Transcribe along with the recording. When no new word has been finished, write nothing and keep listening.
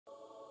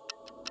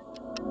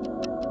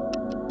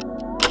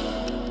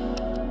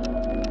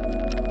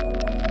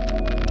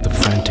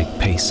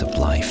pace of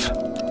life.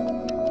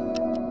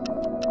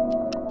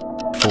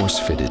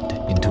 Force-fitted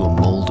into a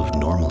mold of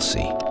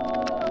normalcy.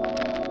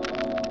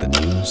 The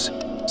news,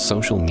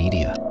 social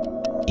media,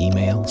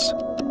 emails,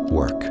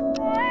 work.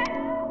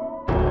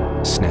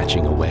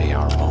 Snatching away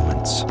our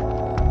moments.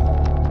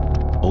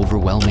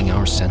 Overwhelming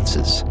our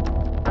senses.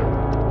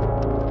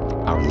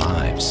 Our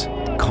lives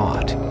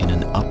caught in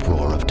an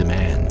uproar of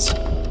demands.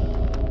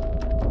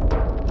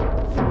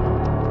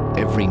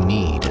 Every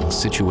need and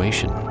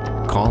situation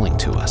calling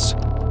to us,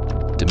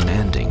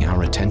 demanding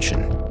our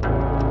attention,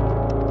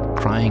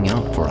 crying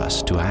out for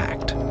us to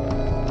act,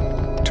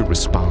 to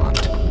respond,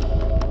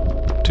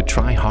 to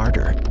try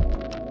harder,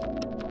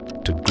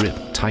 to grip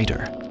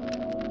tighter,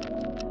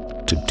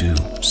 to do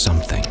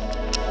something.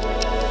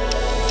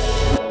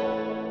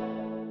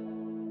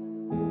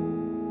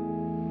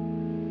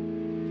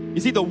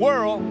 You see, the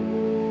world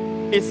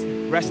is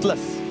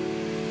restless.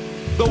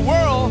 The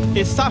world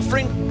is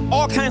suffering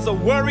all kinds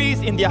of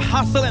worries in their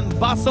hustle and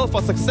bustle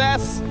for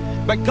success,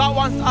 but God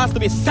wants us to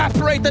be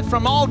separated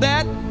from all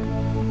that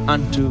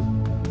unto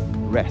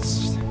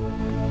rest.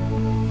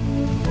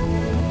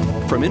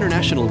 From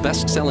international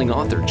best-selling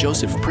author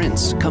Joseph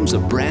Prince comes a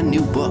brand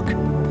new book,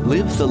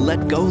 Live the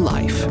Let Go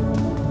Life.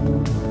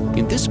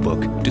 In this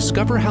book,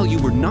 discover how you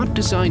were not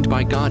designed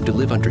by God to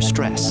live under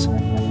stress,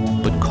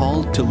 but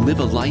called to live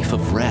a life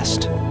of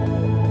rest.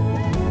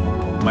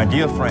 My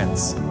dear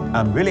friends,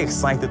 I'm really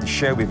excited to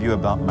share with you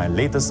about my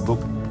latest book,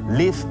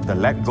 Live the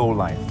Let Go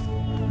Life.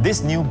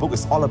 This new book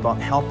is all about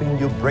helping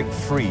you break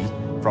free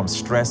from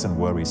stress and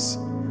worries.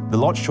 The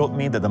Lord showed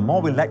me that the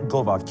more we let go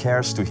of our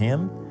cares to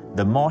Him,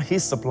 the more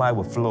His supply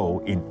will flow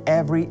in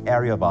every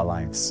area of our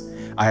lives.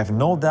 I have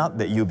no doubt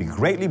that you'll be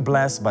greatly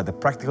blessed by the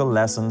practical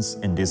lessons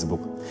in this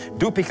book.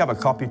 Do pick up a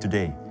copy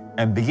today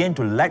and begin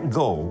to let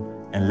go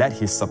and let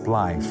His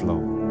supply flow.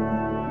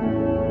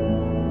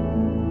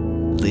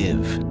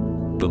 Live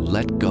the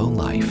Let Go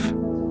Life.